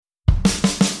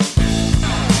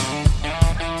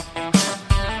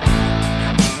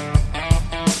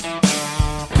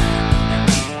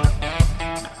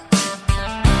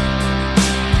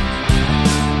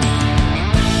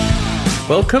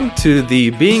Welcome to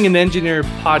the Being an Engineer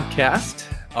podcast.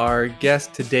 Our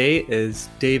guest today is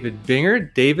David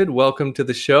Binger. David, welcome to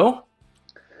the show.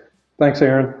 Thanks,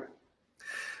 Aaron.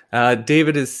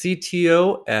 David is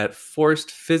CTO at Forced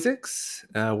Physics,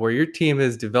 where your team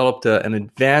has developed an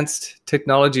advanced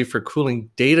technology for cooling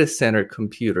data center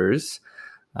computers.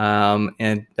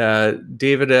 David,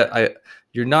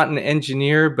 you're not an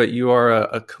engineer, but you are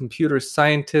a computer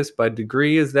scientist by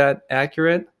degree. Is that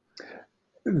accurate?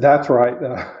 That's right.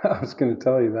 I was going to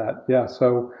tell you that. Yeah.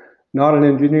 So, not an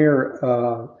engineer.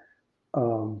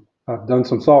 I've done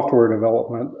some software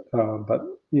development, but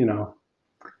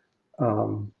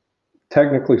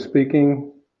technically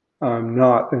speaking, I'm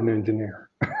not an engineer.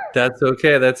 That's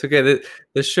okay. That's okay.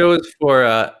 The show is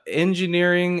for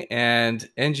engineering and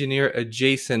engineer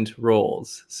adjacent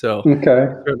roles. So, Okay.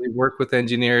 you certainly work with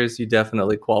engineers. You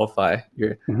definitely qualify.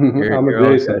 I'm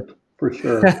adjacent for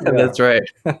sure. Yeah. That's right.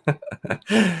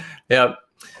 Yeah.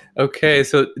 Okay.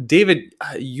 So, David,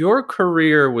 your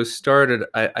career was started,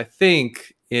 I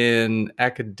think, in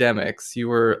academics. You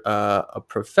were a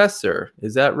professor.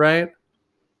 Is that right?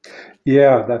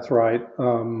 Yeah, that's right.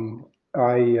 My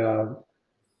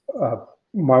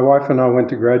wife and I went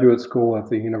to graduate school at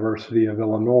the University of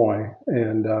Illinois,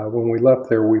 and when we left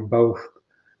there, we both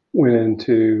went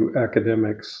into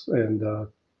academics and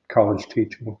college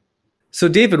teaching. So,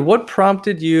 David, what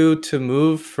prompted you to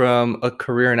move from a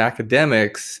career in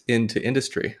academics into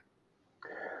industry?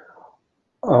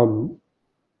 I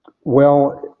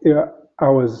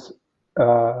was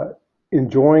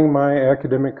enjoying my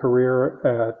academic career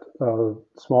at a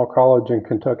small college in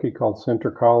Kentucky called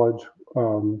Centre College,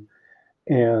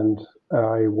 and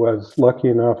I was lucky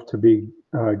enough to be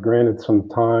granted some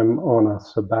time on a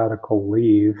sabbatical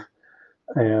leave,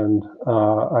 and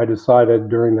I decided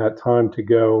during that time to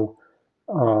go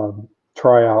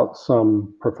try out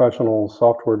some professional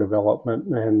software development.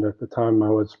 And at the time, I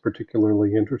was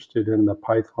particularly interested in the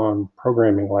Python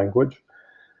programming language.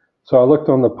 So I looked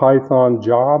on the Python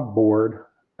job board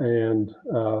and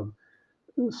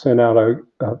sent out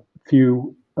a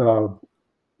few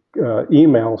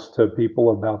emails to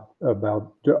people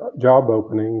about job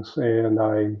openings, and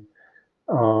I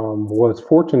was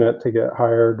fortunate to get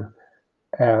hired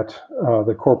at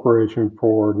the Corporation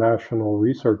for National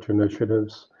Research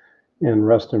Initiatives in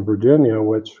Reston, Virginia,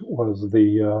 which was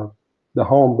the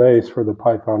home base for the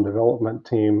Python development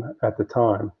team at the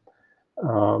time.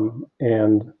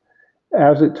 And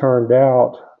as it turned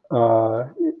out,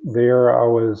 there I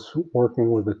was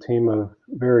working with a team of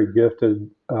very gifted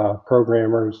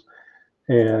programmers,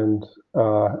 and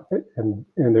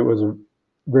it was a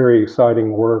very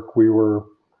exciting work. We were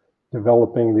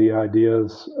developing the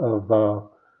ideas of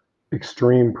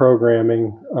extreme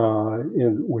programming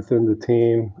within the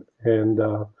team, and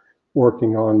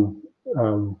working on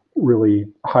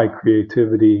really high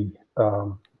creativity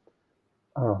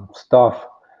stuff,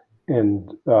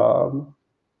 and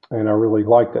I really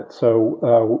liked it.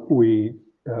 So we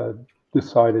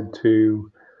decided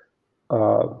to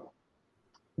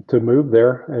move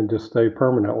there and just stay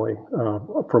permanently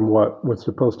from what was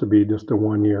supposed to be just a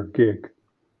one-year gig.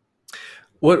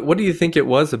 What do you think it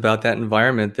was about that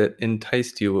environment that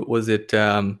enticed you? Was it,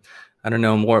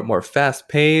 more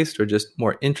fast-paced or just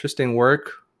more interesting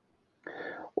work?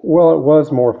 Well, it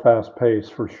was more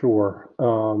fast-paced for sure.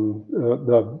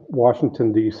 The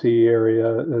Washington, D.C.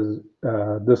 area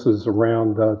this is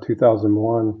around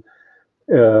 2001,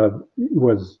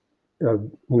 was,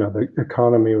 the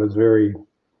economy was very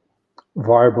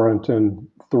vibrant and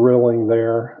thrilling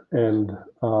there, and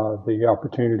the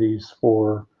opportunities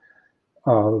for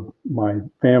my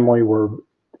family were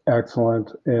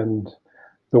excellent, and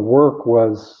the work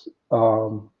was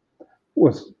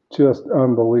just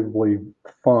unbelievably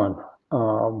fun.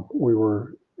 We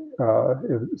were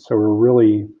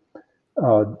really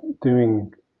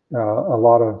doing a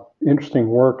lot of interesting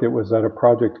work. It was at a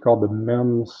project called the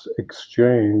MEMS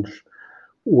Exchange,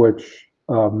 which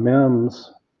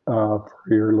MEMS, for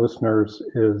your listeners,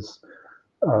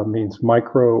 means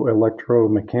micro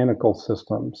electromechanical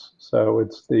systems. So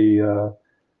it's the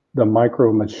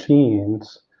micro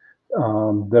machines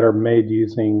that are made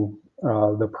using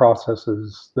the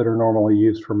processes that are normally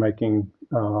used for making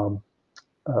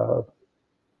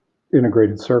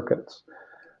integrated circuits.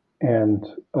 And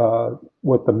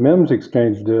what the MEMS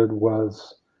Exchange did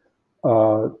was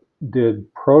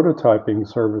did prototyping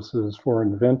services for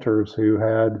inventors who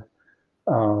had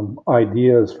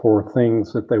ideas for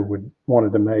things that they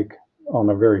wanted to make on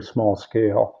a very small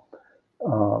scale.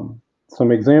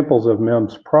 Some examples of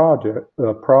MEMS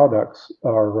products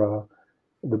are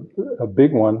a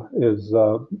big one is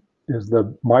is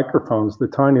the microphones, the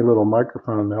tiny little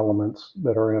microphone elements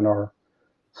that are in our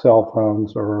cell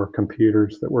phones or our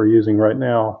computers that we're using right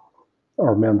now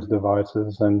are MEMS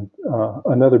devices. And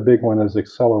another big one is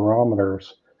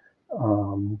accelerometers,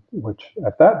 which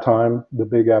at that time, the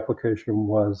big application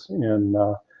was in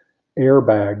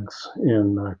airbags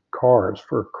in cars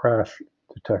for crash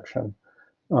detection.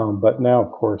 But now,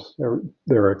 of course, there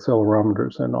are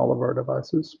accelerometers in all of our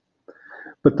devices.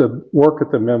 But the work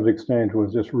at the MEMS Exchange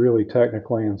was just really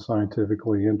technically and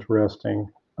scientifically interesting,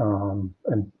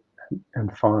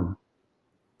 and fun.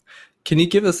 Can you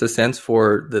give us a sense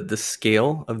for the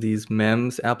scale of these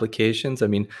MEMS applications? I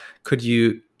mean, can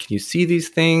you see these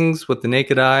things with the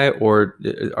naked eye, or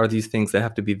are these things that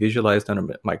have to be visualized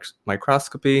under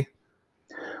microscopy?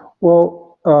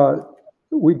 Well,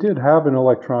 we did have an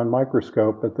electron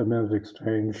microscope at the MEMS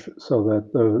Exchange, so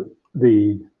that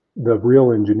the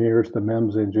real engineers, the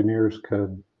MEMS engineers,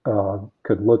 could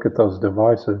look at those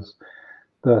devices.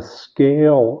 The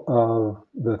scale of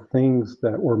the things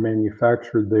that were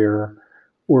manufactured there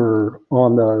were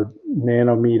on the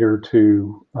nanometer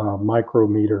to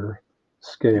micrometer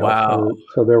scale. Wow.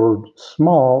 So they were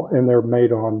small, and they're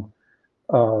made on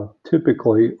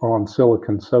typically on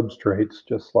silicon substrates,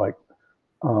 just like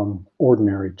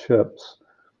ordinary chips.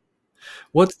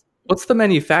 What's the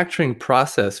manufacturing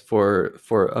process for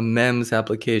a MEMS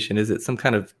application? Is it some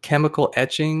kind of chemical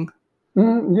etching?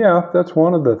 Yeah, that's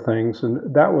one of the things, and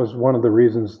that was one of the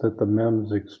reasons that the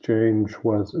MEMS exchange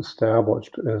was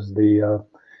established. As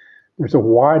there's a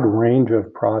wide range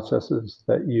of processes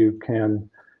that you can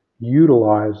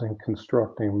utilize in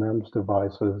constructing MEMS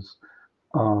devices,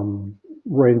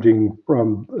 ranging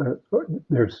from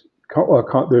there's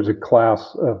a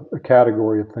class of a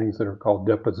category of things that are called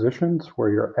depositions, where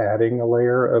you're adding a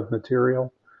layer of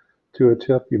material to a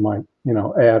chip. You might,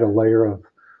 add a layer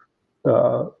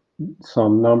of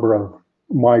some number of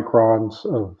microns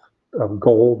of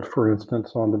gold, for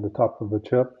instance, onto the top of the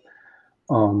chip.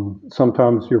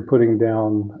 Sometimes you're putting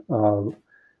down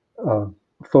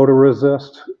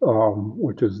photoresist,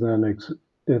 which is then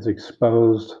is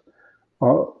exposed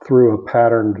through a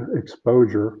patterned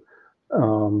exposure,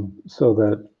 so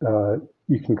that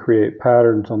you can create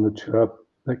patterns on the chip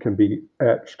that can be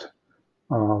etched.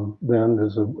 Then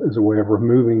as a way of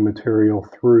removing material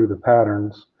through the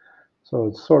patterns. So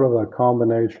it's sort of a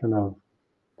combination of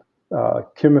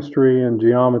chemistry and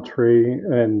geometry,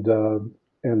 and the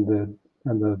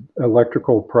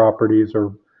electrical properties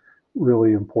are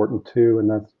really important too. And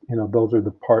that's, those are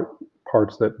the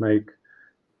parts that make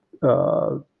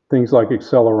things like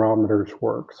accelerometers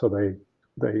work. So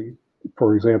they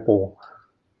for example,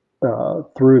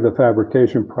 through the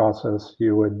fabrication process,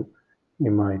 you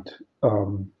might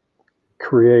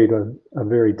create a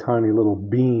very tiny little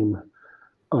beam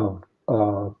of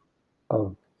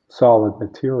solid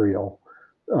material,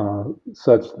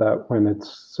 such that when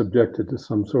it's subjected to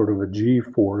some sort of a G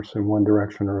force in one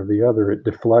direction or the other, it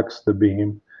deflects the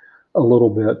beam a little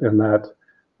bit, and that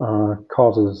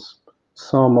causes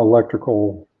some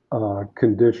electrical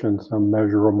condition, some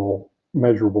measurable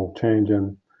change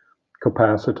in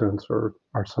capacitance or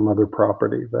some other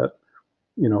property that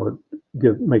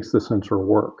makes the sensor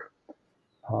work.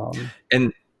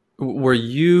 And were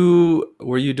you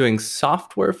doing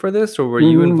software for this, or were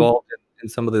you involved in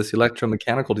some of this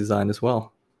electromechanical design as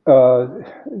well?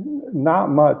 Not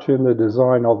much in the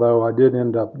design, although I did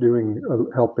end up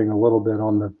helping a little bit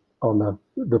on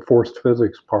the forced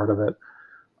physics part of it.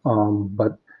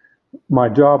 But my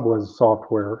job was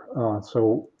software.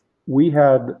 So we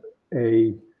had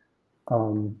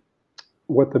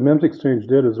what the MEMS Exchange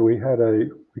did is we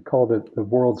called it the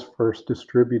world's first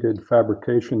distributed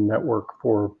fabrication network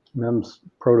for MEMS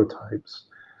prototypes.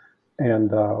 And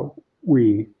the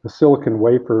silicon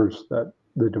wafers that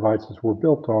the devices were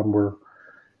built on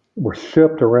were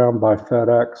shipped around by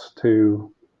FedEx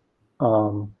to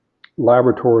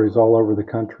laboratories all over the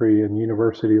country, and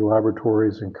university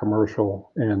laboratories and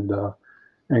commercial and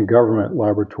government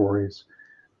laboratories,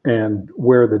 and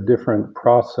where the different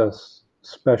process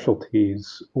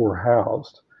specialties were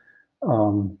housed.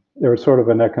 There was sort of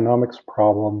an economics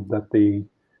problem that the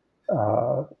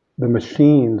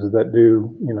machines that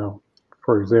do,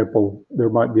 for example, there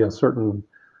might be a certain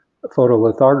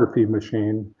photolithography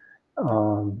machine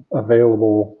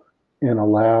available in a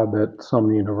lab at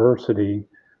some university,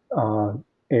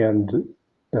 and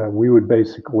we would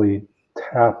basically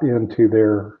tap into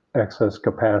their excess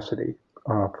capacity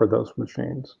for those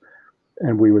machines.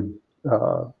 And we would,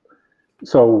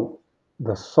 so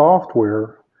the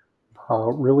software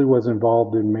really was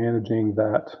involved in managing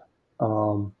that,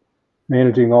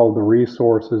 managing all the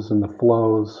resources and the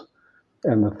flows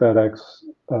and the FedEx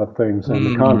things and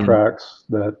the Mm. contracts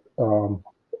that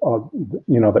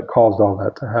that caused all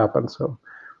that to happen. So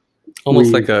Almost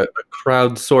we, like a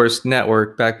crowdsourced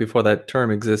network back before that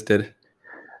term existed.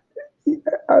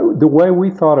 the way we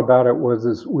thought about it was,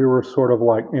 is we were sort of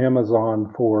like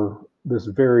Amazon for this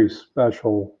very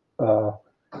special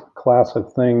class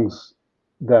of things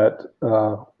that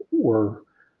were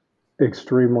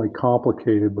extremely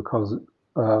complicated because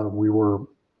we were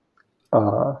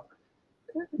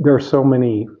there are so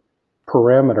many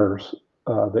parameters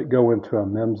that go into a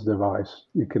MEMS device.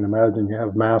 You can imagine you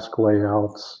have mask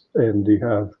layouts and you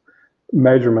have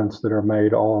measurements that are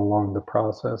made all along the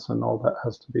process, and all that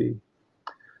has to be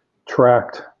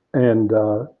tracked. And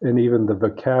even the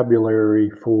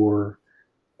vocabulary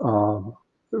um,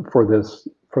 for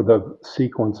the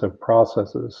sequence of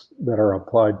processes that are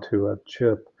applied to a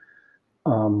chip,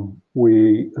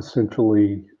 we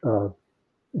essentially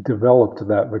developed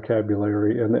that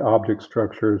vocabulary and the object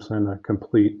structures and a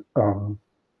complete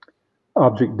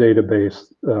object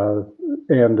database,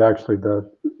 and actually the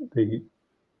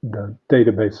the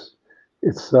database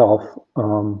itself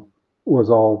was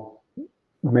all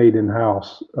made in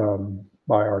house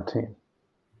by our team.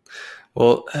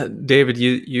 Well, David,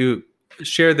 you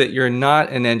share that you're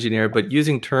not an engineer, but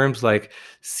using terms like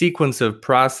sequence of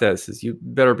processes, you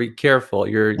better be careful.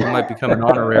 You might become an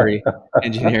honorary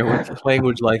engineer with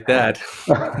language like that.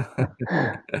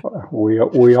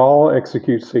 We all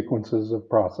execute sequences of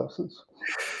processes.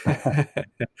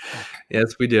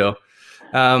 Yes, we do.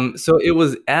 So it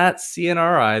was at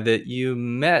CNRI that you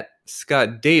met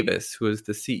Scott Davis, who is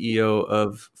the CEO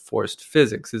of Forced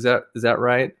Physics. Is that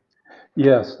right?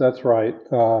 Yes, that's right.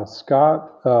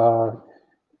 Scott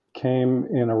came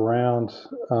in around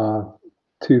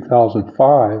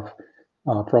 2005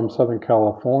 from Southern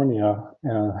California,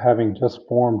 having just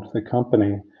formed the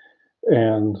company,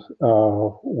 and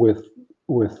with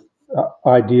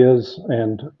ideas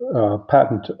and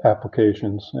patent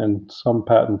applications, and some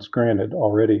patents granted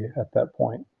already at that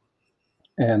point.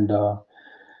 And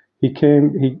he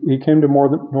came to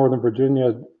Northern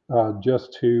Virginia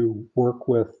just to work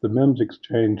with the MEMS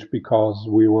Exchange because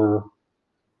we were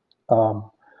um,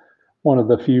 one of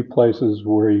the few places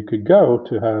where you could go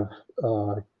to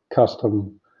have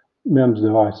custom MEMS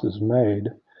devices made.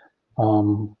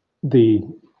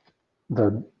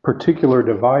 The particular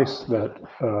device that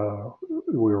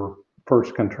we were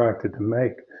first contracted to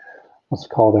make was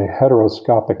called a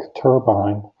heteroscopic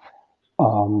turbine,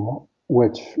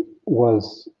 which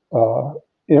was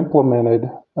implemented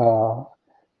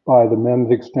by the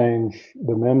MEMS Exchange,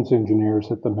 the MEMS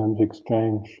engineers at the MEMS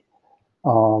Exchange,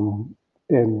 um,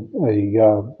 in a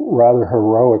rather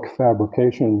heroic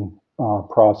fabrication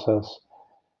process.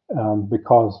 And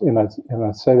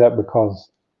I say that because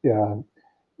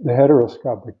the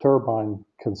heteroscopic turbine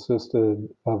consisted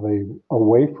of a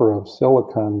wafer of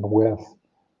silicon with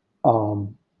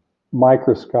um,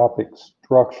 microscopic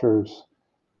structures,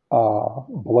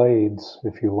 blades,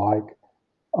 if you like,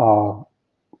 uh,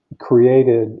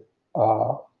 created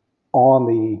on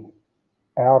the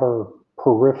outer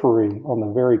periphery, on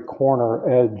the very corner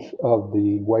edge of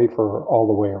the wafer, all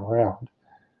the way around.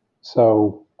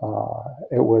 So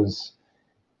it was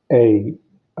a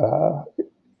uh,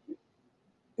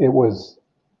 it was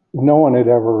no one had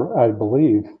ever, I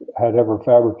believe, had ever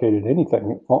fabricated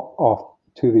anything off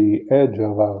to the edge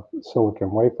of a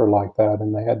silicon wafer like that,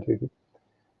 and they had to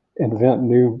invent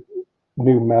new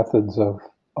methods of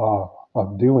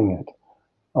doing it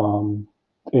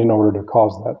in order to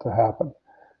cause that to happen.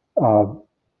 Uh,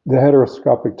 the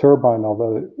heteroscopic turbine,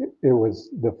 although it was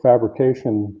the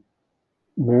fabrication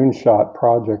moonshot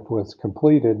project was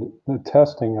completed, the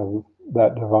testing of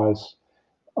that device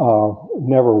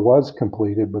never was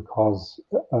completed because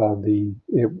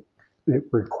it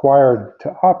required to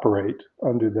operate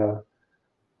under the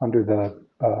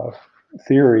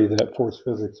theory that force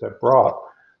physics had brought.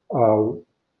 Uh,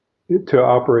 to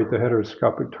operate the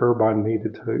heteroscopic turbine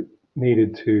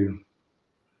needed to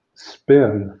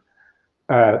spin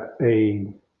at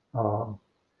um,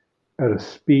 a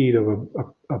speed of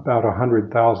about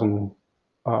 100,000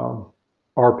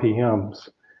 RPMs,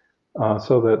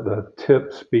 so that the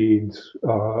tip speeds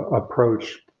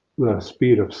approach the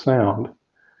speed of sound.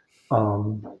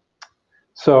 Um,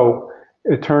 so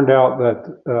it turned out that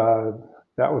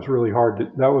that was really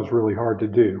hard. That was really hard to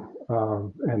do,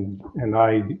 and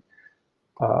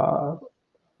uh,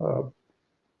 uh,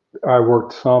 I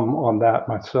worked some on that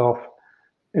myself,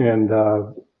 and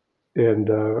our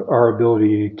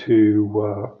ability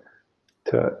to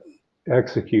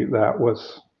execute that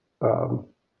was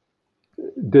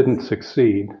didn't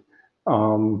succeed.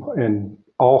 And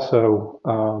also,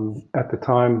 at the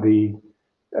time,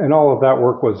 and all of that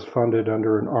work was funded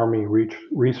under an Army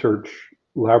Research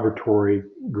Laboratory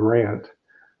grant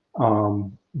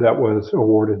that was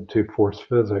awarded to Force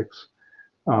Physics.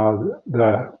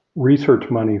 The research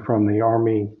money from the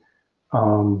Army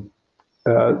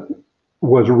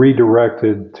was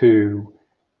redirected to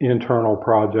internal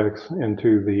projects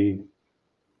into the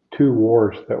two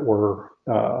wars that were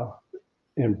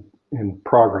in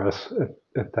progress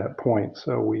at that point.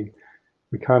 So we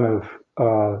kind of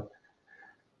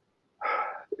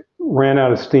ran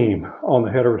out of steam on the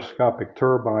heteroscopic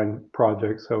turbine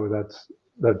project. So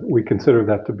that we consider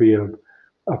that to be a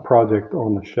project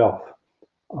on the shelf.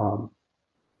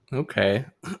 Okay.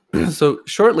 So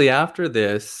shortly after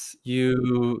this,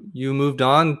 you moved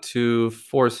on to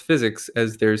Force Physics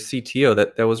as their CTO.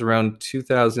 That was around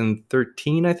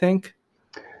 2013, I think.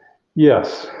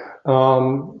 Yes,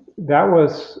 that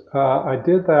was. I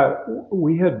did that.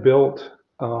 We had built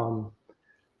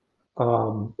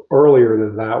earlier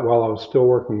than that, while I was still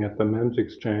working at the MEMS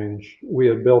Exchange. We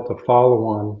had built a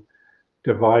follow-on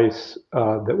device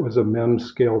that was a MEMS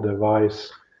scale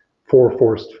device for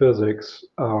Forced Physics.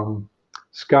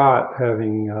 Scott,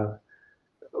 having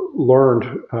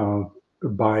learned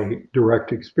by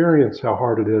direct experience how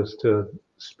hard it is to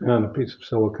spin a piece of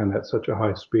silicon at such a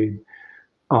high speed,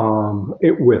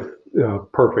 with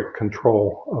perfect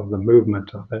control of the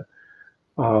movement of it,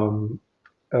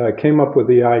 came up with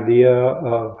the idea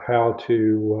of how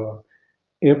to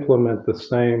implement the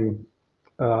same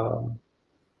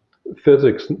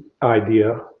physics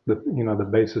idea, the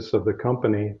basis of the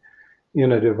company,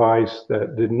 in a device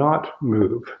that did not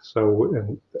move.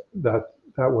 So that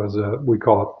was we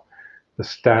call it the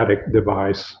static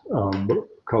device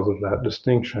because of that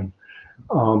distinction.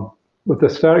 But the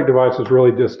static device is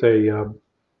really just a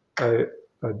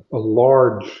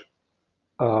large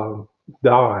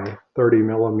die, 30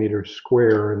 millimeters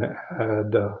square, and it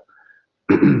had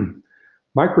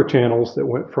microchannels that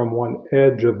went from one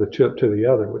edge of the chip to the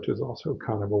other, which is also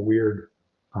kind of a weird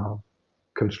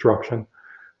construction.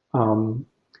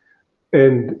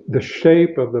 And the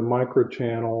shape of the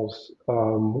microchannels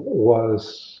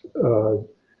was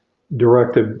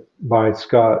directed by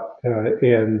Scott,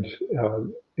 and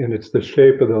it's the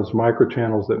shape of those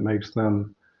microchannels that makes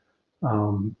them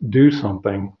do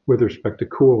something with respect to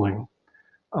cooling.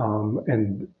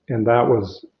 And that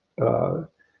was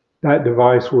that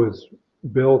device was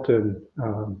built and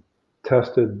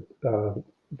tested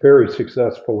very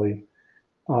successfully,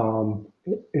 and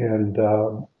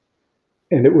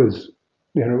it was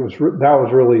that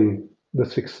was really the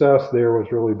success. There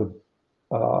was really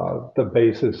the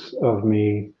basis of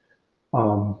me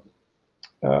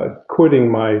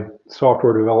quitting my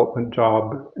software development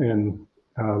job and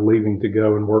leaving to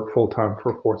go and work full time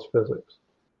for Force Physics.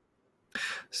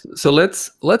 So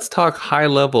let's talk high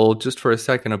level just for a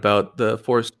second about the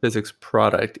Force Physics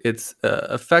product. It's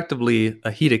effectively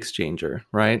a heat exchanger,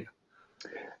 right?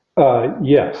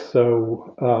 Yes.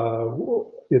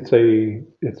 So it's a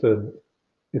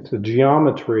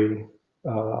geometry.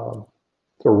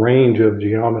 It's a range of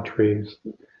geometries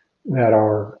that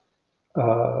are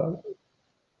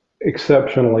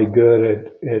exceptionally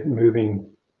good at moving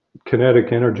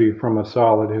kinetic energy from a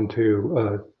solid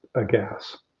into a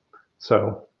gas.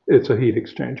 So it's a heat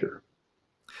exchanger.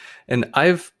 And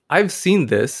I've seen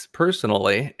this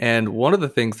personally, and one of the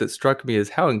things that struck me is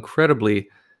how incredibly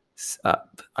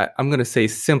I'm going to say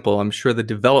simple. I'm sure the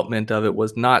development of it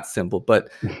was not simple, but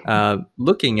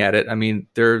looking at it, I mean,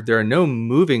 there are no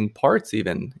moving parts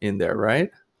even in there,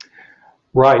 right?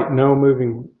 Right, no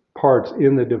moving parts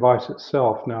in the device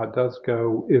itself. Now it does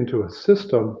go into a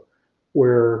system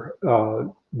where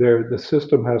the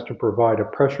system has to provide a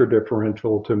pressure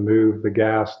differential to move the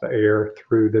gas, the air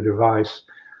through the device.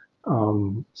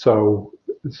 So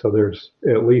there's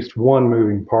at least one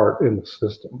moving part in the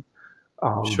system.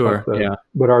 Sure. Yeah.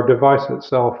 But our device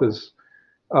itself is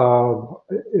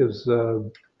a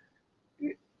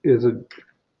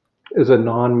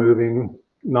non-moving,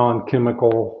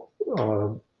 non-chemical,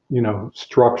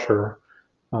 structure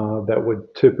that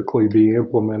would typically be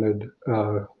implemented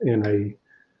in a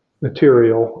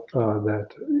material that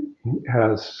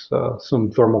has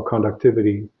some thermal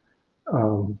conductivity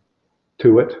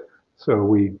to it. So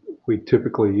we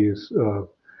typically use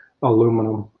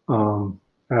aluminum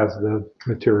as the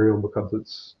material because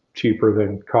it's cheaper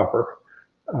than copper.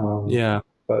 Yeah.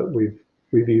 But we've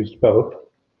used both.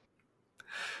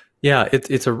 Yeah,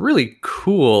 it's a really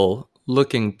cool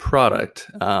looking product.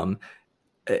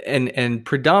 And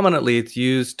predominantly it's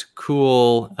used to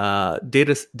cool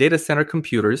data center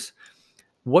computers.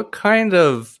 what kind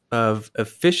of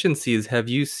efficiencies have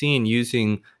you seen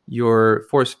using your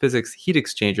force physics heat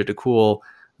exchanger to cool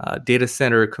data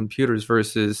center computers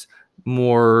versus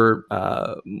more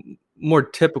more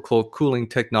typical cooling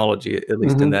technology, at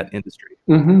least in Mm-hmm. that industry?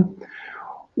 Mm-hmm.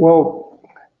 Well,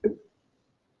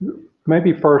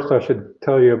 maybe first I should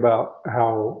tell you about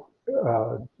how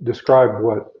describe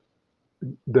what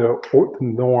the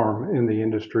norm in the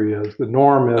industry is. The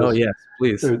norm Oh, is yes,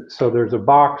 please. so there's a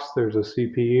box, there's a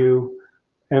CPU,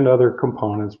 and other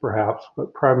components perhaps,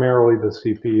 but primarily the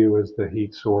CPU is the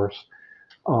heat source.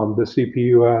 The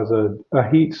CPU has a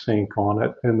heat sink on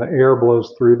it, and the air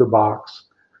blows through the box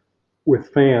with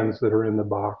fans that are in the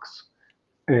box.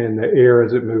 And the air,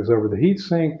 as it moves over the heat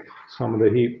sink, some of the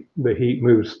heat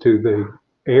moves to the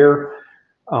air,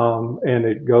 and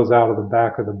it goes out of the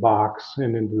back of the box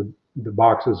and into the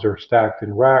boxes are stacked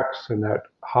in racks, and that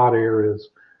hot air is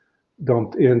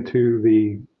dumped into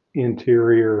the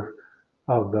interior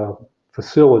of the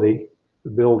facility, the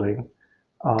building,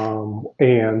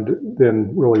 and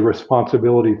then really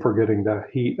responsibility for getting that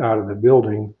heat out of the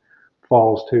building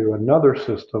falls to another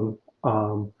system,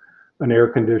 an air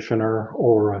conditioner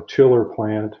or a chiller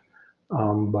plant,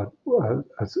 but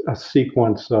a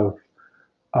sequence uh,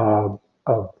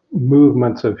 of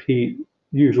movements of heat,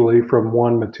 usually from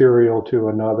one material to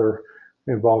another,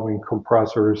 involving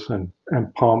compressors and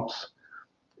pumps.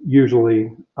 Usually,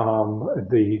 at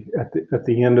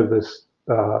the end of this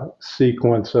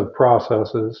sequence of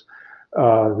processes,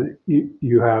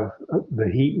 you have the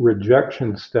heat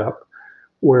rejection step,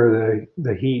 where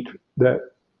the heat that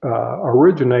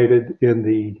originated in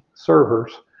the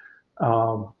servers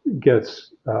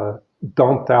gets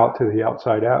dumped out to the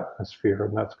outside atmosphere,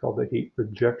 and that's called the heat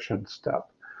rejection step.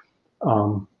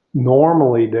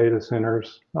 Normally, data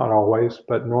centers, not always,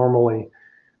 but normally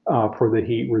for the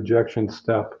heat rejection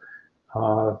step,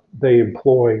 they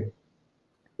employ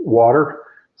water.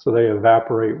 So they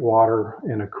evaporate water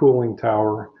in a cooling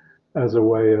tower as a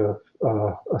way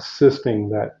of assisting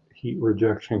that heat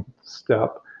rejection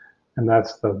step. And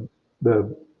that's the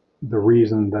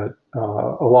reason that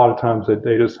a lot of times at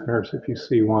data centers, if you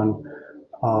see one,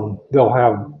 they'll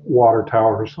have water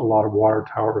towers, a lot of water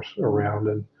towers around,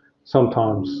 and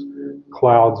sometimes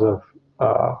clouds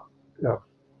uh,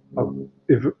 of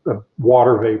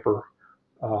water vapor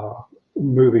uh,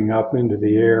 moving up into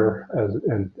the air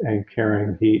and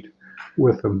carrying heat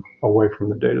with them away from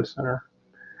the data center.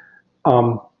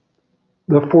 Um,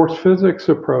 the force physics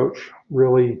approach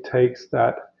really takes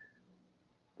the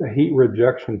heat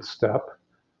rejection step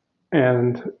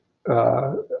and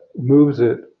uh, moves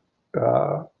it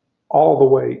uh, all the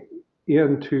way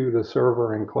into the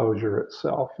server enclosure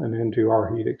itself and into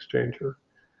our heat exchanger.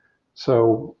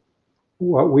 So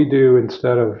what we do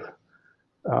instead of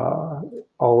uh,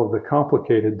 all of the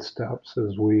complicated steps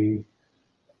is we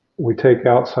take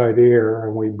outside air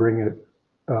and we bring it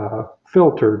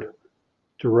filtered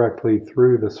directly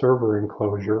through the server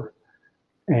enclosure,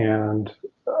 and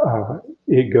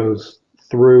it goes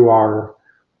through our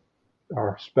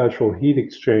special heat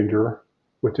exchanger,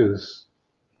 which is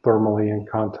thermally in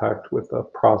contact with the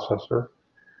processor,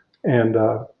 and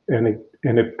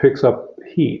it picks up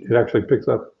heat. It actually picks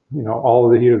up all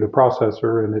of the heat of the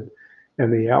processor,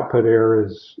 and the output air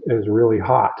is really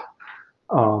hot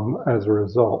as a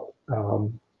result.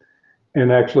 And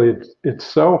actually, it's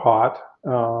so hot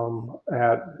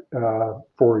at,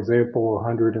 for example,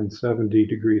 170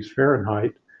 degrees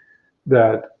Fahrenheit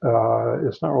that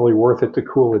it's not really worth it to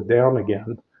cool it down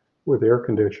again with air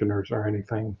conditioners or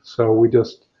anything. So we dump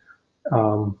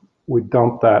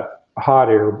that hot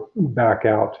air back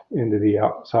out into the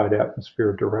outside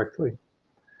atmosphere directly.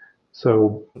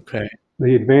 So Okay.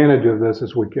 the advantage of this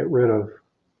is we get rid of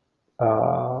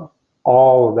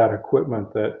all of that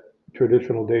equipment that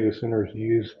traditional data centers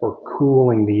use for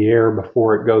cooling the air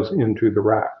before it goes into the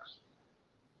racks.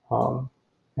 Um,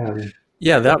 and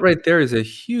Yeah, that right there is a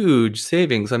huge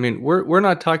savings. I mean, we're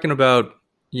not talking about,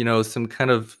 some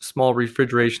kind of small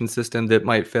refrigeration system that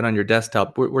might fit on your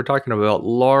desktop. We're talking about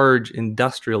large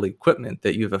industrial equipment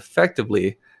that you've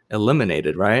effectively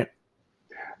eliminated, right?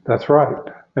 that's right.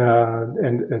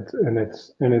 And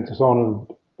it's on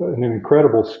an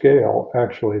incredible scale.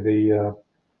 Actually, the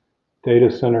data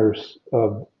centers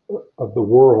of the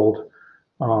world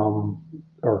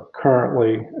are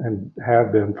currently and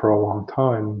have been for a long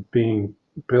time being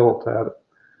built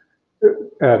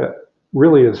at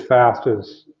really as fast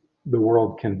as the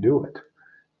world can do it.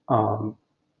 Um,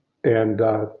 and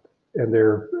uh, and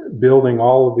they're building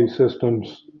all of these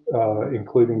systems,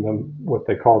 including what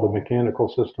they call the mechanical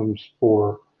systems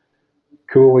for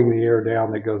cooling the air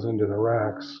down that goes into the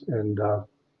racks.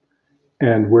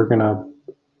 and we're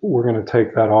gonna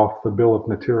take that off the bill of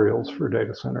materials for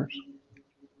data centers.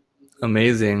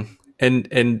 Amazing.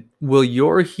 And will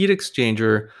your heat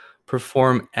exchanger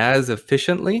perform as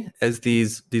efficiently as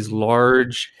these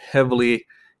large, heavily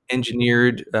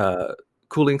engineered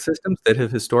cooling systems that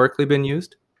have historically been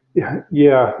used? Yeah,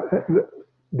 yeah.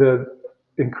 The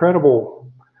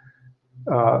incredible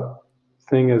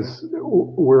thing is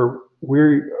we're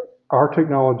our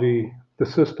technology, the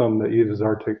system that uses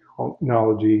our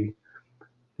technology,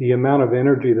 the amount of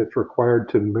energy that's required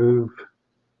to move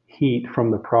heat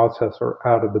from the processor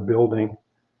out of the building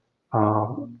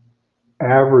um,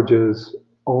 averages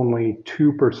only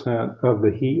 2% of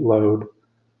the heat load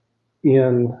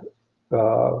in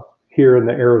here in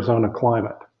the Arizona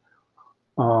climate.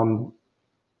 Um,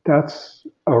 that's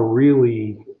a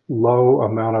really low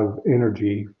amount of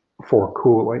energy for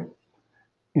cooling.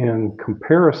 In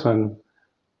comparison,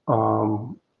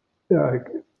 um,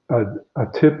 a, a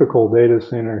typical data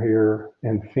center here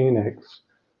in Phoenix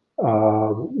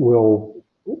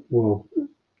will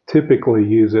typically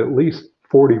use at least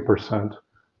 40%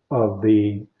 of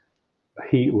the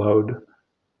heat load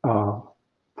uh,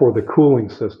 for the cooling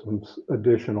system's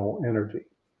additional energy.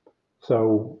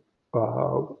 So,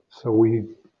 so we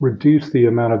reduce the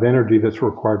amount of energy that's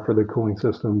required for the cooling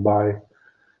system by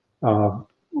uh,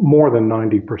 more than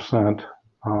 90%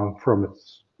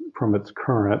 from its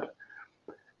current.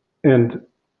 And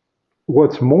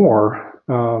what's more,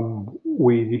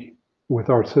 we with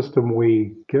our system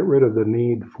we get rid of the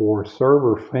need for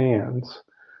server fans.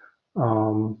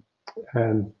 Um,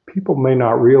 and people may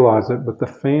not realize it, but the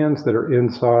fans that are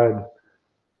inside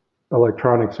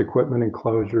electronics equipment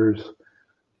enclosures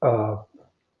uh,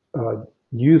 uh,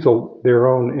 use their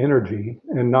own energy.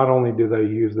 And not only do they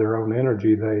use their own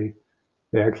energy, they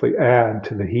actually add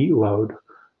to the heat load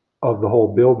of the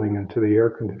whole building and to the air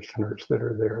conditioners that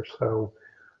are there. So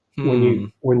Hmm.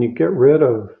 when you get rid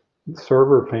of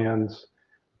server fans,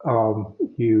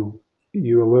 you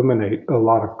eliminate a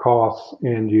lot of costs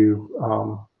and you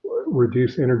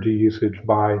reduce energy usage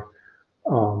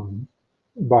um,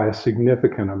 by a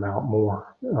significant amount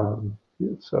more.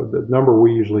 So the number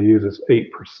we usually use is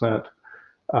 8%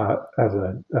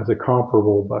 as a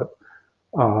comparable,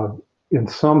 but uh, in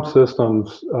some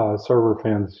systems, server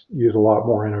fans use a lot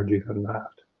more energy than that.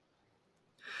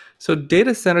 So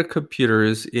data center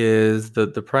computers is the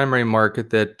primary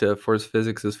market that Force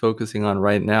Physics is focusing on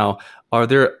right now. Are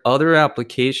there other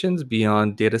applications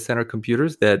beyond data center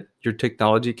computers that your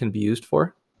technology can be used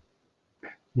for?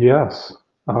 Yes,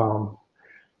 um,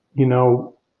 you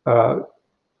know, uh,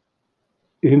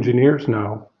 engineers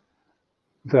know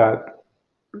that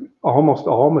almost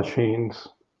all machines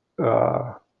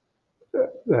uh,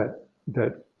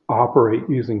 that operate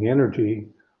using energy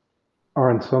are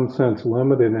in some sense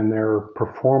limited in their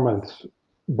performance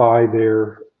by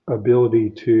their ability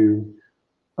to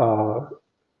uh,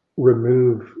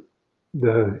 remove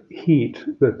the heat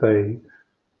that they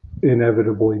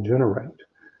inevitably generate.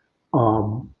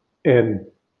 And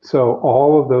so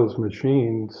all of those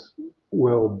machines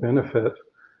will benefit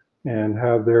and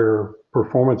have their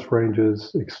performance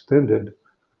ranges extended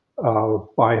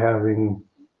by having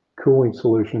cooling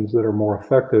solutions that are more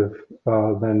effective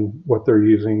than what they're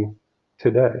using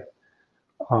today.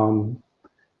 Um,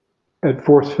 at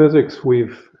Force Physics,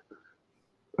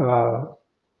 uh,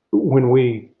 when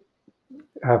we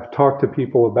have talked to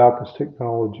people about this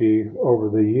technology over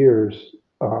the years,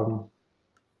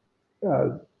 uh,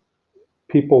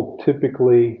 people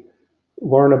typically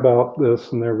learn about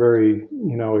this and they're very,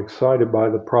 excited by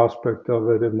the prospect of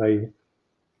it, and they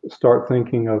start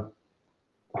thinking of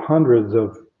hundreds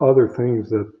of other things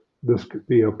that this could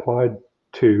be applied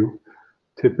to.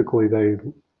 Typically, they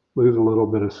lose a little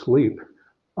bit of sleep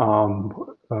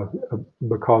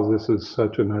because this is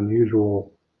such an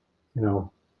unusual,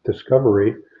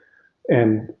 discovery,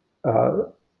 and uh,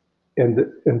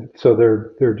 and so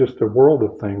they're just a world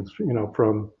of things,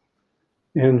 from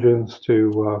engines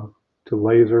to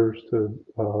lasers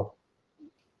to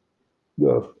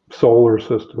the solar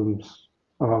systems.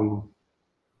 Um,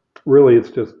 Really, it's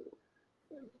just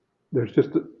there's just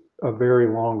a very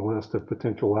long list of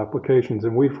potential applications,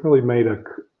 and we've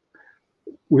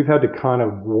had to kind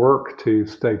of work to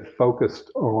stay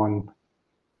focused on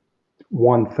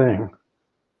one thing,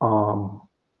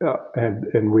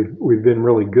 and we've been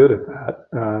really good at that.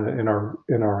 And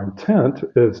our intent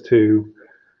is to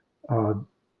uh,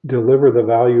 deliver the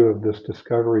value of this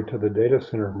discovery to the data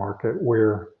center market,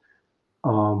 where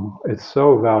it's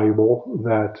so valuable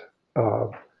that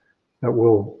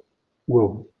will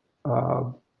uh,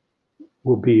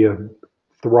 will be a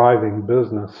thriving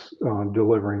business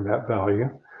delivering that value.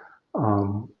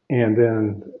 And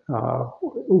then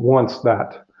once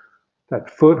that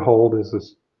foothold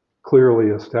is clearly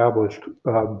established,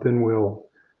 then we'll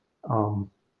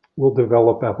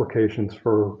develop applications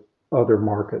for other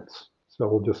markets. So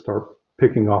we'll just start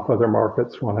picking off other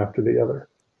markets one after the other.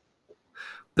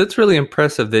 That's really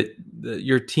impressive that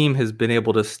your team has been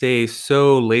able to stay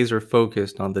so laser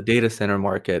focused on the data center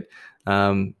market.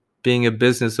 Being a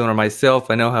business owner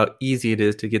myself, I know how easy it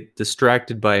is to get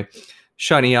distracted by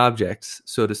shiny objects,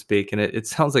 so to speak. And it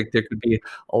sounds like there could be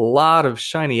a lot of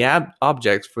shiny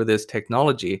objects for this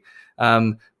technology.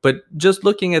 But just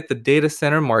looking at the data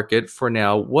center market for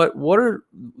now, what are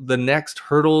the next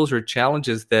hurdles or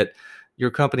challenges that your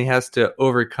company has to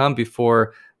overcome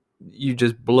before you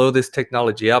just blow this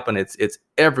technology up and it's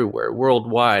everywhere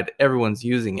worldwide, everyone's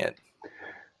using it?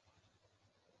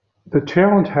 The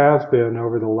challenge has been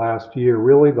over the last year,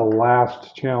 really the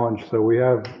last challenge. So we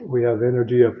have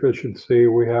energy efficiency,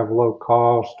 we have low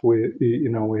cost, we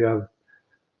have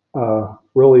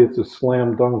really it's a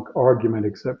slam dunk argument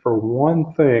except for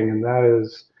one thing, and that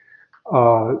is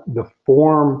the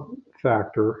form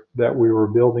factor that we were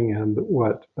building in,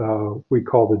 what we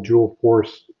call the Joule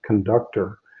Force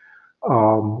conductor,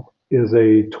 is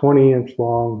a 20-inch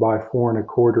long by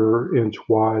 4.25 inch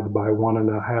wide by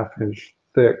 1.5 inch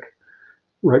thick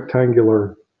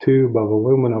rectangular tube of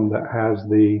aluminum that has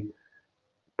the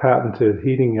patented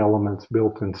heating elements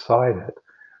built inside it.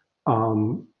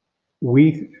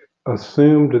 We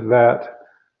assumed that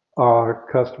our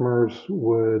customers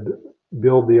would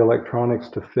build the electronics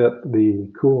to fit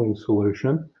the cooling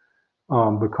solution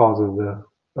because of the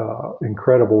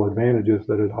incredible advantages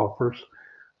that it offers.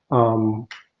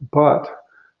 But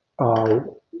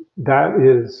that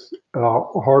is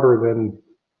harder than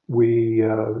we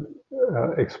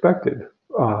expected,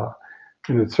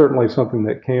 and it's certainly something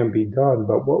that can be done.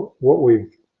 But what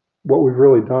we've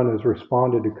really done is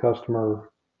responded to customer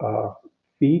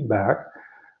feedback.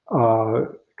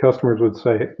 Customers would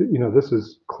say, this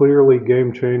is clearly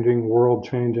game-changing,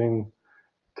 world-changing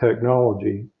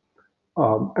technology.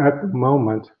 At the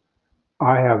moment,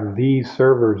 I have these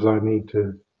servers I need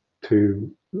to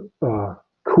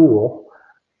cool,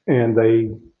 and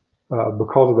they,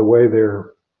 because of the way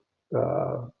they're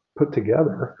put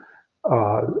together,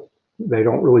 they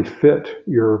don't really fit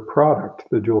your product,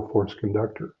 the Joule Force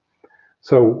conductor.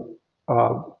 So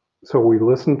we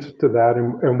listened to that,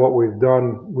 and what we've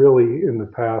done really in the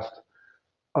past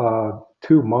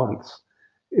 2 months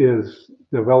is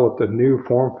developed a new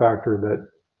form factor that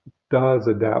does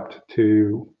adapt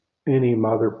to any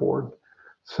motherboard.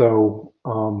 So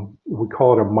we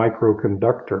call it a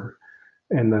microconductor,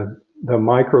 and the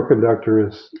microconductor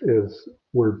is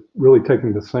we're really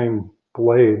taking the same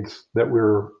blades that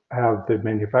have the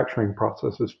manufacturing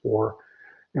processes for,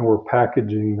 and we're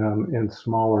packaging them in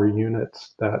smaller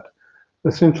units that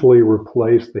essentially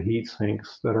replace the heat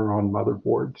sinks that are on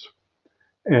motherboards.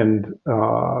 And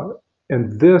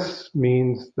this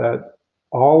means that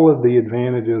all of the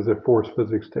advantages of force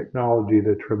physics technology,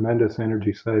 the tremendous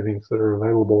energy savings that are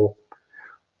available,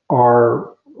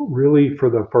 are really for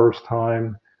the first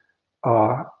time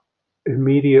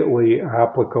immediately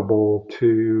applicable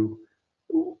to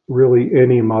really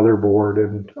any motherboard,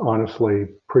 and honestly,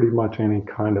 pretty much any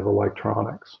kind of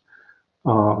electronics.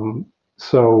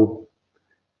 So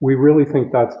we really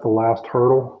think that's the last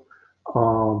hurdle,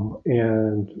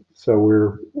 and so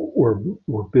we're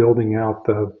building out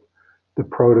the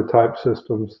prototype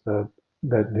systems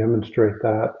that demonstrate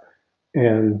that,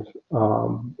 and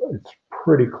it's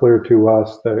pretty clear to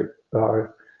us that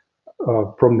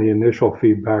from the initial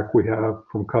feedback we have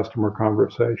from customer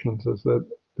conversations is that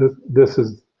this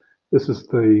is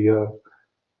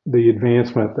the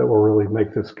advancement that will really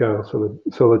make this go. So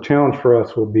the challenge for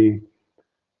us will be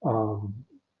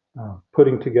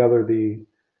putting together the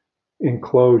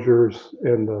enclosures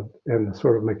and the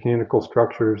sort of mechanical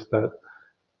structures that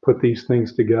put these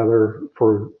things together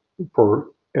for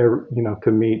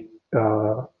to meet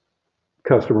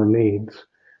customer needs,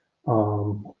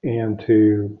 and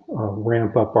to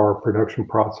ramp up our production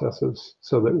processes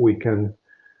so that we can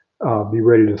be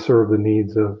ready to serve the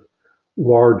needs of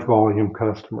large volume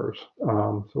customers.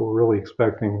 So we're really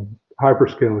expecting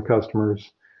hyperscaler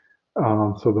customers,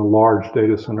 so the large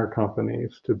data center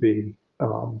companies, to be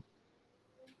the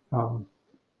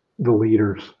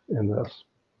leaders in this.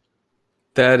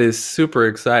 That is super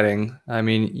exciting. I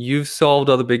mean, you've solved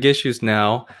all the big issues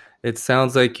now. It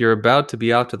sounds like you're about to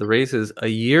be out to the races. A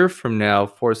year from now,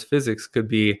 Force Physics could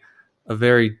be a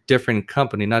very different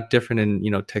company, not different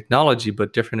in, technology,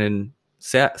 but different in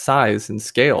size and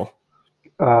scale.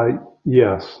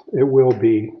 Yes, it will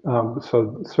be.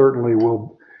 So certainly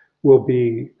we'll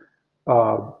be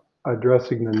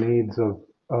addressing the needs of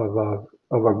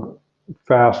a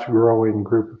fast growing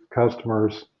group of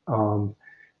customers,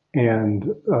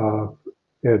 and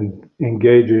and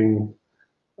engaging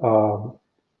uh,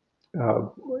 uh,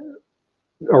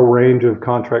 a range of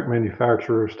contract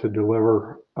manufacturers to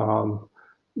deliver,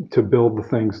 to build the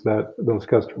things that those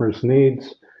customers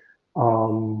needs,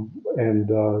 um, and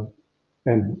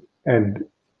and and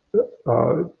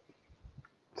uh,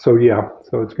 so yeah,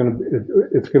 so it's going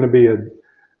to be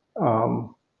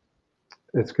um,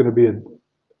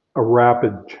 a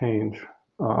rapid change,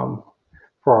 um,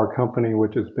 for our company,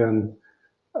 which has been,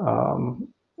 um,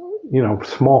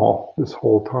 small this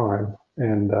whole time,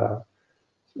 and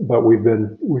but we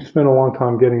spent a long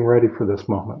time getting ready for this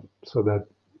moment, so that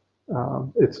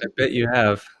it's I bet you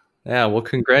have. Yeah, well,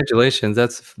 congratulations.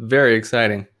 That's very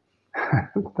exciting.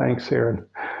 thanks, Aaron.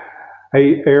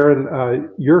 Hey, Aaron,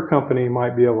 your company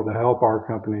might be able to help our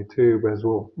company too, because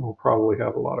we'll probably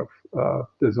have a lot of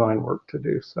design work to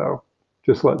do. So,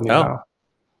 just letting you Oh, know.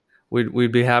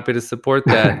 we'd be happy to support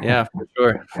that. Yeah, for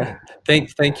sure.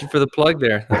 Thank you for the plug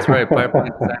there. That's right,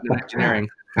 pipeline design and engineering.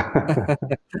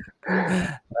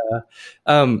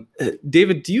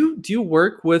 David, do you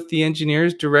work with the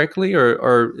engineers directly,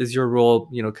 or is your role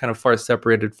kind of far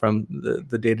separated from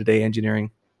the day-to-day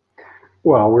engineering?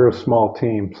 Well, we're a small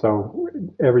team, so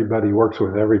everybody works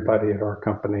with everybody at our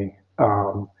company.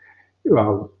 Uh,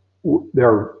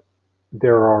 there,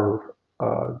 there are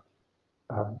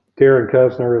Darren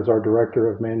Kesner is our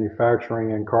director of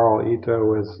manufacturing, and Carl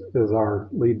Ito is our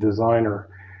lead designer.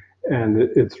 And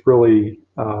it's really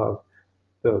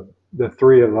the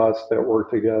three of us that work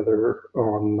together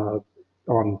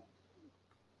on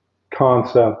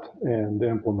concept and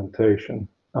implementation.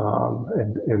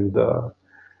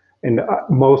 And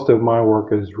most of my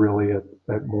work is really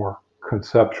at more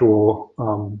conceptual,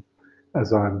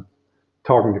 as I'm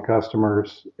talking to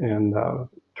customers and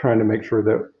trying to make sure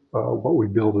that what we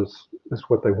build is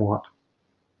what they want.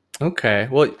 Okay.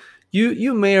 Well,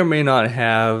 you may or may not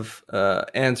have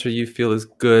answer you feel is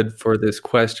good for this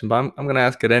question, but I'm going to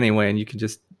ask it anyway, and you can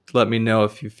just let me know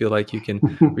if you feel like you can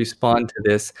respond to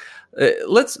this.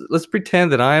 Let's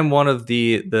pretend that I am one of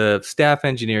the staff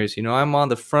engineers. I'm on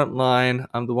the front line.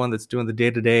 I'm the one that's doing the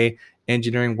day-to-day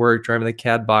engineering work, driving the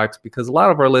CAD box, because a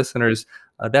lot of our listeners,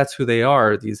 that's who they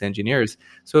are, these engineers.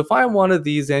 So if I'm one of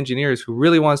these engineers who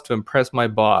really wants to impress my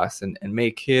boss and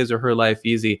make his or her life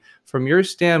easy, from your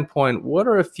standpoint, what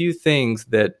are a few things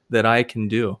that I can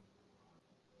do?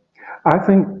 I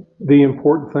think the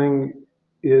important thing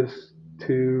is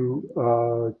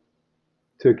to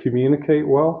communicate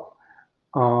well,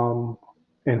 um,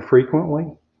 and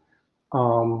frequently.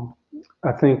 Um,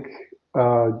 I think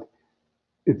uh,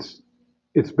 it's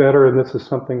it's better, and this is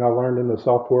something I learned in the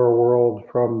software world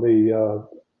from the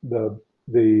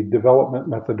development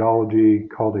methodology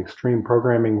called extreme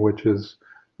programming, which is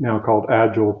now called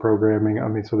agile programming. I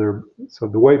mean, so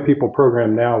the way people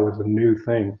program now was a new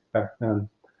thing back then,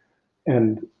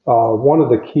 and one of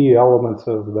the key elements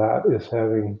of that is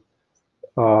having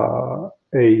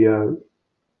a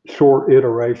short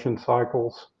iteration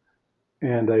cycles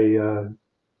and and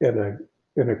a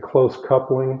a close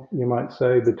coupling, you might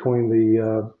say, between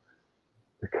the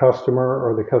customer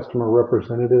or the customer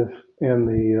representative and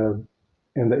the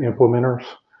implementers,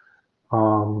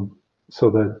 so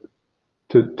that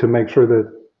to make sure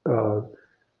that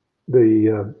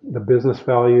the business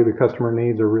value, the customer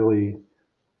needs are really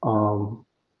um,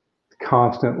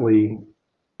 constantly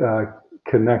uh,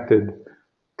 connected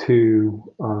to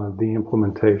the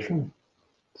implementation.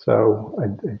 So,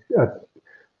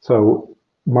 so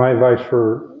my advice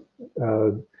for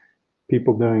uh,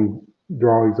 people doing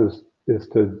drawings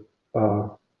uh,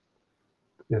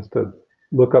 is to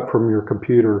look up from your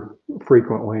computer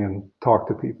frequently and talk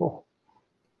to people.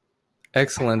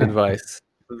 Excellent advice.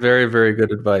 Very, very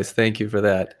good advice. Thank you for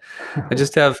that. I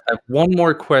have one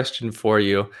more question for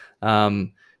you.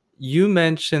 Um, you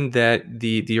mentioned that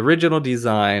the original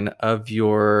design of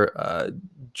your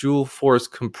Joule Force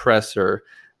compressor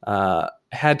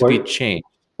had to be Wait, changed.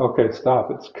 okay,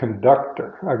 stop. It's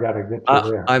conductor. I got to get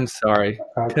you there. I'm sorry.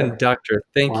 Okay, Conductor.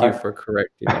 all Thank you right. for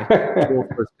correcting me. Dual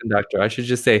force conductor. I should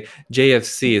just say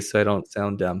JFC so I don't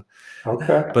sound dumb.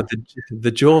 Okay. But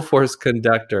the dual force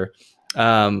conductor,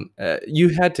 you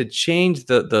had to change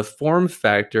the form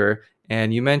factor,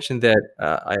 and you mentioned that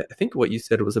I think what you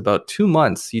said was about 2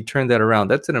 months. You turned that around.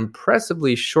 That's an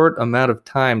impressively short amount of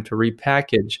time to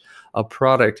repackage a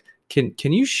product. Can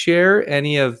you share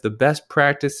any of the best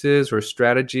practices or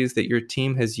strategies that your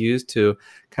team has used to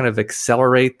kind of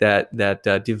accelerate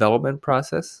that development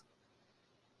process?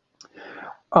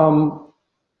 Um,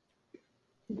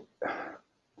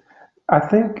 I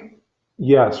think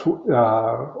yes,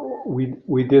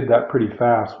 we did that pretty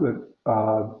fast, but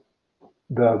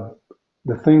the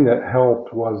the thing that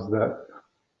helped was that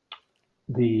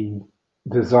the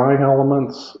design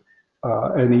elements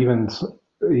and even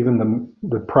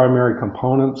the primary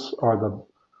components are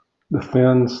the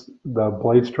fins, the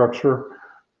blade structure,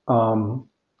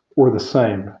 were the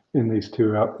same in these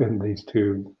two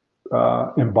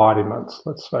embodiments,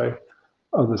 let's say,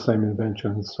 of the same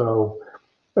invention. So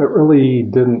it really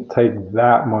didn't take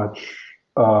that much.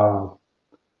 So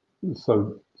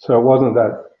it wasn't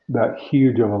that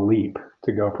huge of a leap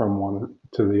to go from one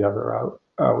to the other.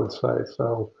 I would say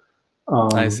so.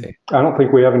 I see. I don't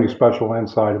think we have any special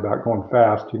insight about going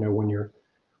fast. You know, when you're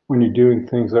doing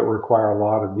things that require a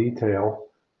lot of detail,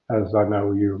 as I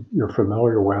know you're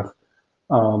familiar with,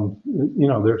 you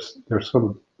know,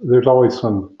 there's always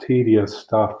some tedious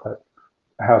stuff that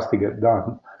has to get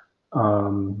done,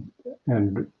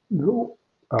 and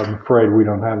I'm afraid we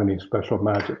don't have any special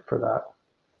magic for that.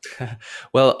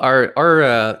 Well,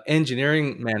 our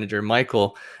engineering manager,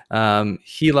 Michael,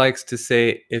 he likes to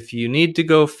say, if you need to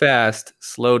go fast,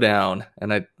 slow down.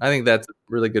 And I think that's a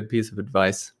really good piece of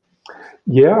advice.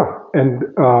 Yeah, and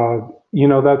you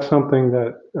know, that's something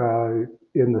that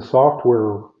in the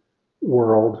software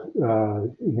world,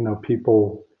 you know,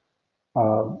 people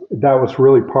that was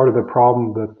really part of the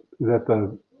problem that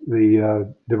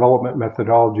the development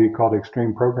methodology called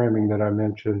extreme programming that I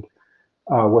mentioned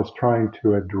was trying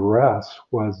to address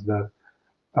was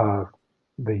uh,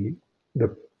 the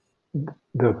the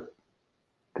the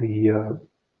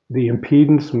the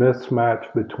impedance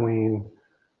mismatch between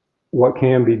what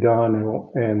can be done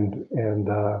and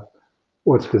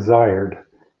what's desired.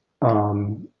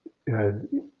 Um,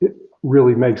 it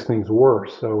really makes things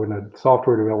worse. So in a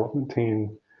software development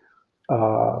team,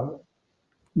 uh,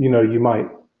 you know, you might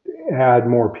add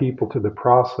more people to the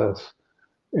process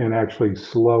and actually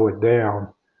slow it down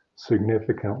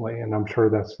significantly. And I'm sure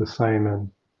that's the same in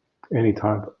any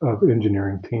type of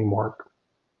engineering teamwork.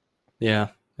 Yeah,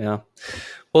 yeah.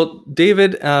 Well,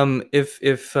 David,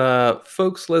 if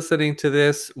folks listening to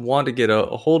this want to get a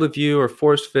hold of you or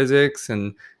Forced Physics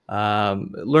and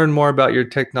learn more about your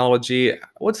technology,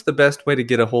 what's the best way to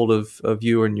get a hold of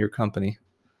you and your company?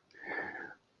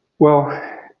 Well,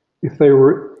 if they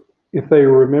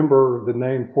remember the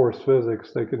name Force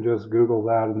Physics, they can just Google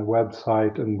that in the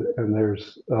website, and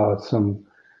there's some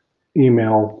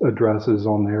email addresses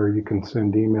on there you can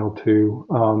send email to.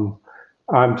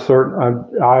 I'm certain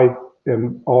I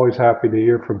am always happy to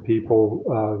hear from people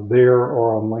there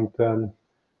or on LinkedIn,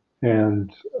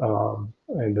 and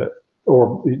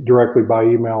or directly by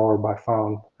email or by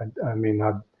phone. I mean,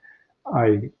 I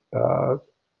uh,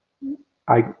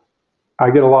 I I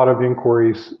get a lot of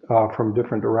inquiries from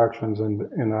different directions,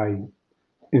 and I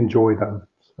enjoy them.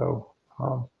 So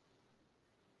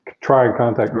try and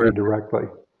contact me Terrific. directly.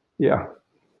 Yeah.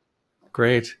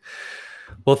 Great.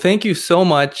 Well, thank you so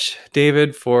much,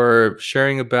 David, for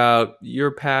sharing about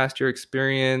your past, your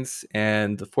experience,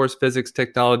 and the Force Physics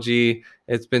technology.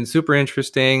 It's been super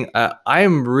interesting. I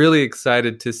am really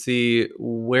excited to see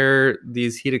where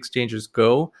these heat exchangers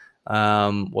go,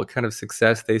 what kind of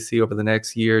success they see over the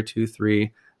next year, 2,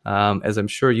 3, as I'm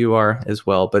sure you are as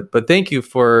well. But thank you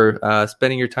for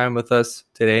spending your time with us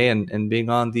today and being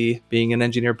on the Being an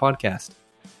Engineer podcast.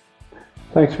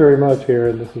 Thanks very much,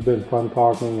 Aaron. This has been fun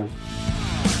talking.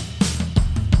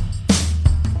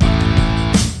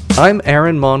 I'm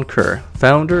Aaron Monker,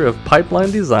 founder of Pipeline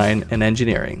Design and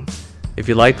Engineering. If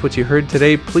you liked what you heard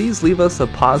today, please leave us a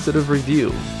positive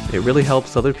review. It really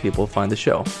helps other people find the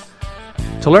show.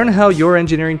 To learn how your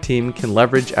engineering team can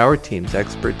leverage our team's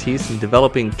expertise in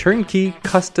developing turnkey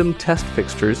custom test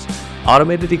fixtures,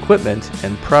 automated equipment,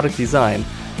 and product design,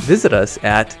 visit us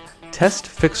at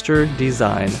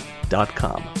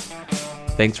testfixturedesign.com.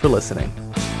 Thanks for listening.